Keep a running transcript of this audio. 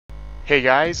Hey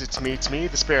guys, it's me,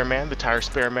 the Spare Man, the Tire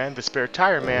Spare Man, the Spare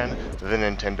Tire Man, the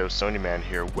Nintendo Sony Man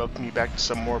here. Welcome you back to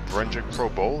some more Brunswick Pro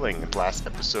Bowling. Last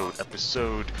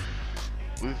episode,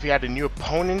 we had a new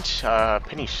opponent,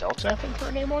 Penny Shelton, I think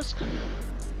her name was.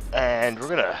 And we're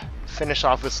gonna finish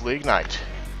off this league night.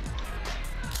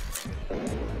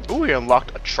 Ooh, we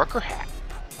unlocked a trucker hat.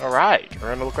 Alright,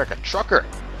 we're gonna look like a trucker.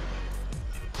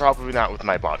 Probably not with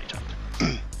my body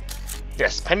type.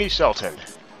 Yes, Penny Shelton.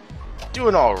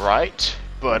 Doing alright,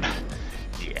 but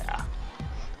yeah.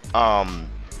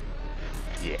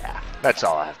 Yeah, that's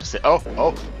all I have to say.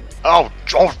 Okay.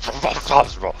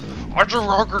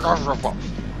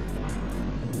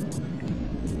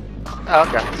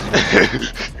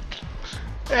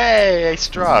 Hey, I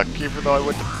struck, even though I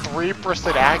went to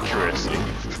 3% accuracy.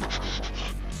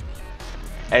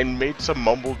 And made some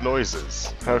mumbled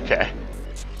noises. Okay.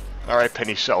 Alright,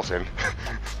 Penny Shelton.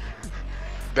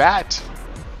 That,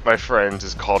 my friends,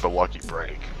 is called a lucky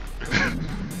break.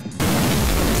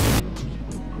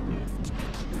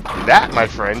 That, my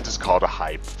friends, is called a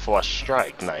hype flush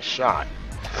strike. Nice shot.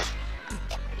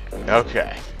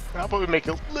 Okay. How about we make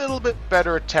a little bit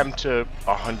better attempt to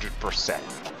 100%?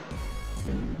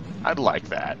 I'd like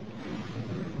that.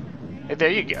 Hey, there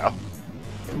you go.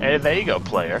 Hey, there you go,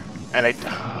 player. And I...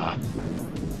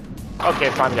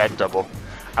 okay, finally got double.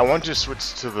 I wanted to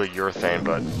switch to the urethane,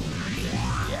 but...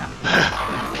 yeah.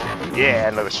 Yeah,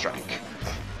 another strike.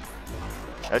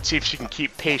 Let's see if she can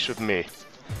keep pace with me.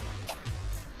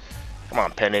 Come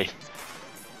on, Penny.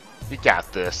 You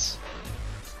got this.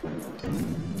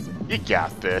 You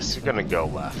got this. You're gonna go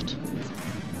left.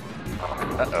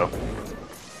 Uh-oh.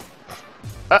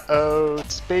 Uh-oh,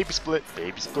 it's baby split,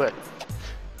 baby split.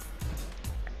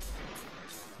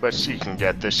 But she can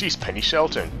get this. She's Penny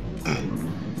Shelton.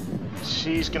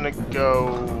 She's gonna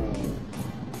go...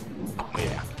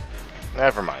 yeah.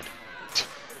 Never mind.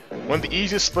 One of the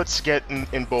easiest splits to get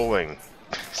in bowling.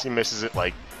 She misses it,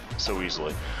 like, so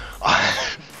easily.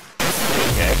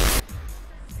 Okay.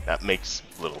 That makes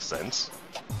little sense.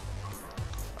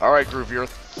 Alright, Groovier.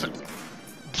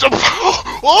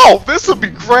 Oh, this would be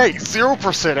great!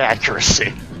 0%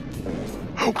 accuracy.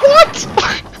 What?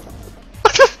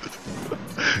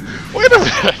 Wait a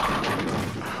minute.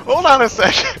 Hold on a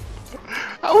second.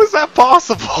 How is that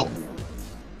possible?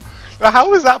 Now,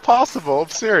 how is that possible? I'm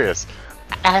serious.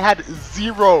 I had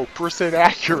 0%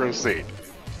 accuracy.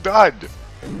 None.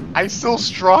 I still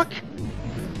struck?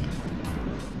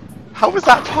 How is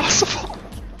that possible?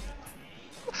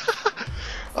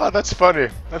 Oh, that's funny.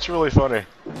 That's really funny.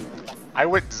 I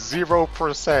went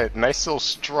 0% and I still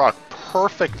struck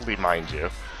perfectly, mind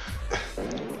you.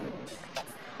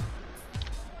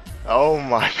 Oh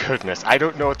my goodness. I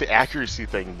don't know what the accuracy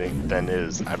thing then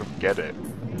is. I don't get it.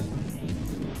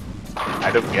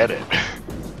 I don't get it.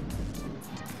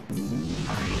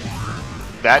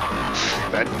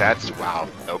 That's wow.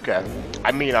 Okay.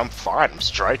 I mean, I'm fine. I'm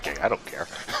striking. I don't care.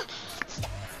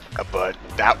 But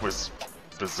that was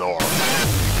bizarre.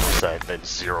 Then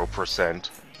 0%.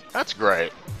 That's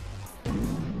great.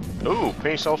 Ooh,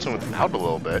 Penny Shelton out a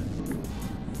little bit.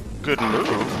 Good move.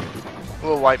 A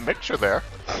little light mixture there.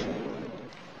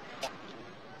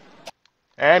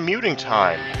 And muting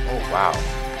time. Oh wow.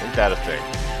 Ain't that a thing?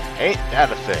 Ain't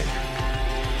that a thing?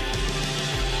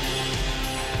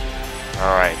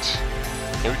 Alright.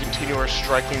 Can we continue our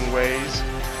striking ways?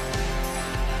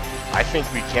 I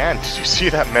think we can. Did you see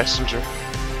that messenger?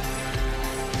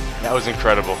 That was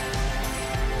incredible.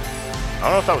 I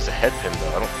don't know if that was a head pin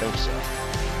though. I don't think so.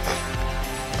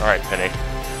 Alright, Penny.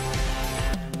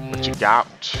 What you got?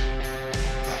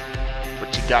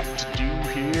 What you got to do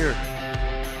here?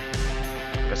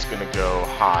 That's gonna go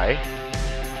high.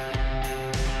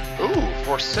 Ooh,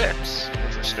 4-6.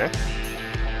 Interesting.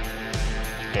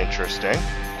 Interesting.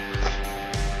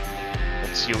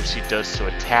 Let's see what she does to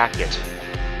attack it.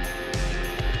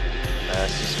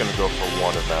 She's gonna go for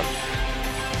one of them.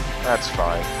 That's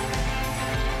fine.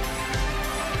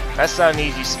 That's not an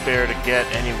easy spare to get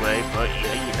anyway, but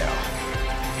yeah, you know.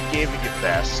 You gave it your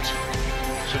best.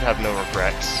 Should have no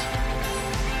regrets.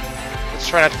 Let's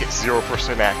try not to get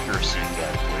 0% accuracy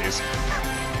again, please.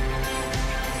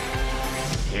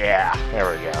 Yeah, there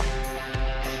we go.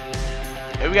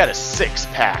 And we got a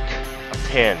 6-pack of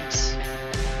pins.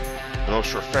 The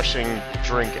most refreshing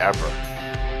drink ever.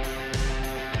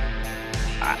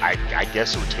 I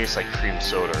guess it would taste like cream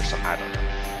soda or something. I don't know.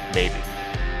 Maybe.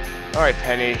 Alright,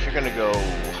 Penny, you're gonna go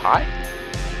high?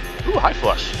 Ooh, high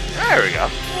flush. There we go.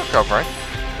 We're recovering.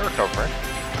 We're recovering.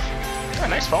 Yeah,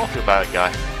 nice follow through by that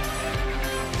guy.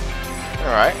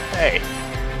 Alright, hey.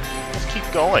 Let's keep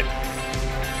going.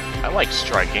 I like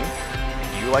striking.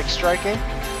 You like striking?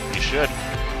 You should.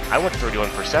 I went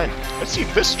 31%. Let's see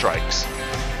if this strikes.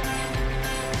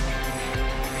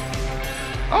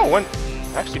 Oh, went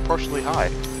actually partially high.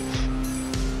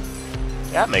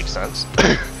 Yeah, that makes sense.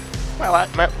 my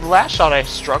last shot I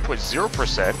struck was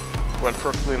 0%. Went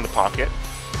perfectly in the pocket.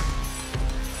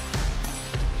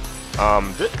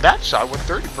 That shot went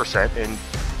 30% and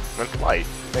went light.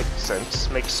 Makes sense.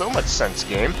 Makes so much sense,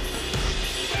 game.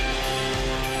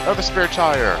 Oh, the spare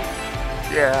tire.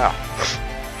 Yeah.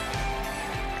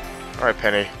 Alright,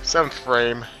 Penny. 7th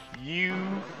frame. You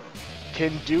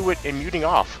can do it in muting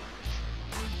off.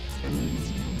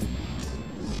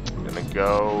 Gonna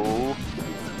go...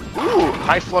 Ooh,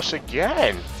 high flush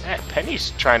again. Man,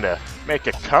 Penny's trying to make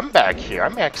a comeback here. I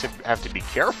may actually have to be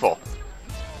careful.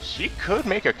 She could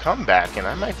make a comeback, and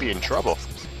I might be in trouble.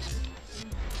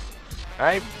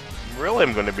 I really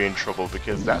am going to be in trouble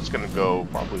because that's going to go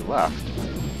probably left.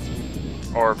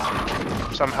 Or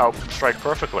somehow strike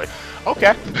perfectly.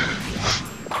 Okay.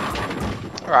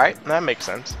 Alright, that makes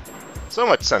sense. So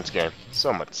much sense, game.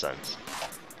 So much sense.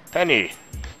 Penny,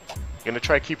 gonna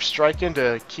try to keep striking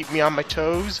to keep me on my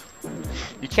toes?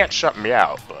 You can't shut me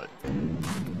out, but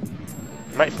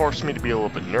it might force me to be a little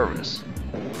bit nervous.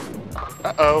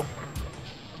 Uh-oh.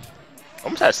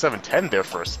 Almost had a 710 there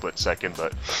for a split second,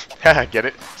 but get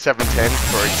it? 710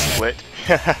 for a split.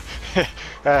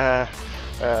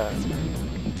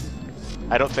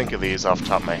 I don't think of these off the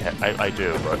top of my head. I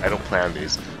do, but I don't plan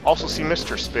these. Also see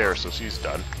Mr. Spare, so she's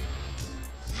done.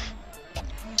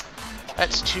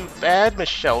 That's too bad, Miss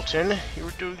Shelton. You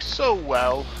were doing so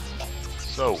well.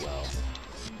 So well.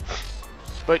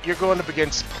 But you're going up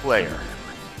against player.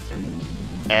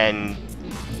 And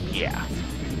yeah.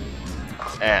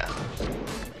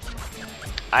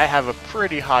 I have a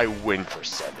pretty high win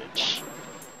percentage.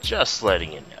 Just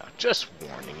letting you know. Just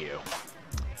warning you.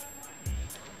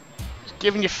 Just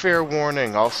giving you fair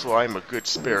warning. Also, I'm a good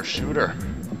spare shooter.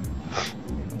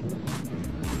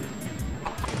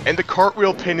 And the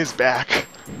cartwheel pin is back.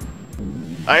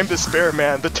 I'm the spare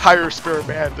man, the tire spare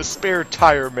man, the spare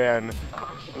tire man,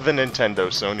 the Nintendo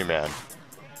Sony man.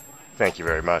 Thank you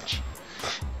very much.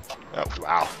 Oh,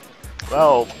 wow.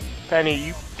 Well, Penny,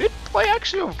 you did play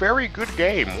actually a very good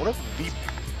game.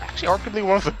 Actually arguably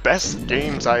one of the best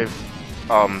games I've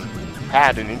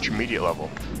had in intermediate level.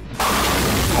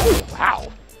 Oh,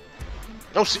 wow.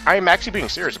 No, see, I'm actually being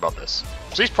serious about this.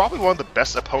 So he's probably one of the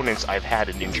best opponents I've had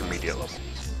in intermediate level.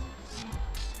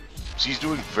 So he's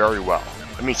doing very well.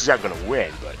 I mean, he's not going to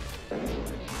win, but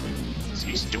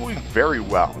he's doing very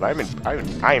well.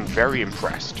 And I am very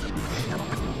impressed.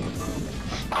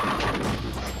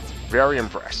 Very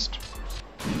impressed.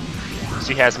 So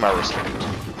he has my respect.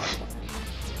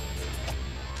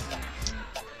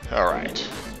 Alright.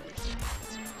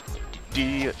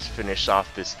 Let's finish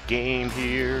off this game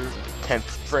here. 10th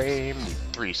frame,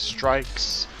 3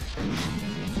 strikes.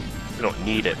 We don't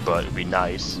need it, but it'd be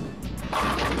nice.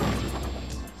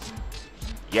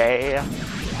 Yeah.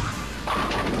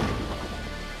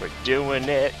 We're doing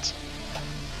it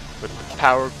with the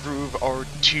Power Groove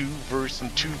R2 version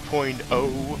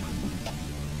 2.0.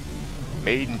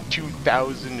 Made in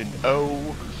 2000.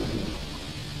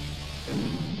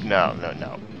 No,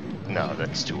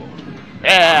 that's too old.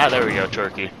 Yeah, there we go,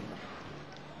 turkey.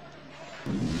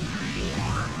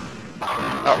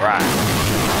 Alright.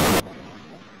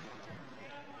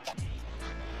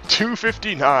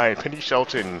 259, Penny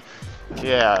Shelton.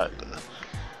 Yeah.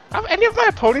 Have any of my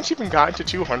opponents even gotten to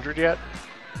 200 yet?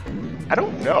 I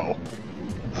don't know.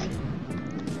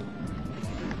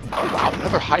 Oh wow,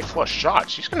 another high flush shot.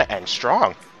 She's gonna end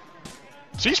strong.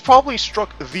 She's probably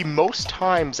struck the most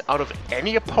times out of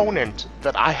any opponent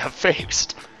that I have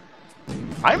faced.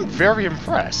 I'm very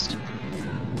impressed.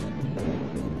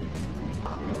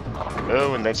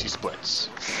 Oh, and then she splits.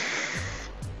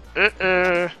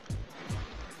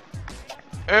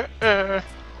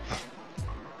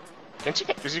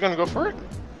 Is he gonna go for it?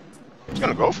 He's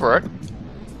gonna go for it.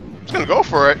 He's gonna go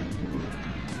for it.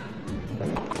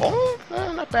 Oh,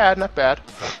 not bad, not bad.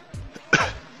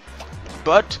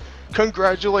 But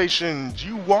congratulations,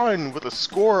 you won with a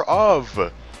score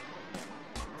of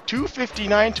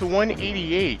 259 to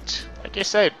 188. Like I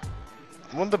said,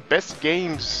 one of the best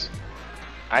games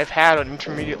I've had on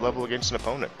intermediate level against an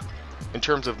opponent, in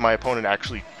terms of my opponent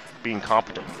actually being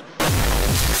competent.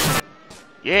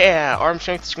 Yeah, arm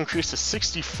strength is increased to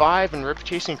 65 and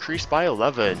reputation increased by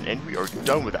 11, and we are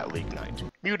done with that league night.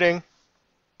 Muting.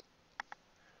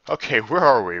 Okay, where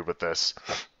are we with this?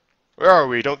 Where are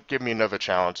we? Don't give me another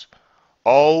challenge.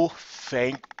 Oh,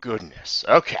 thank goodness.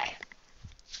 Okay.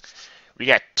 We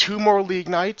got 2 more league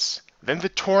nights, then the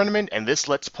tournament, and this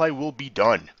Let's Play will be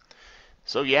done.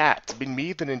 So yeah, it's been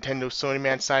me, the Nintendo Sony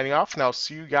Man, signing off, and I'll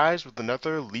see you guys with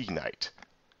another League Night.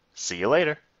 See you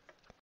later.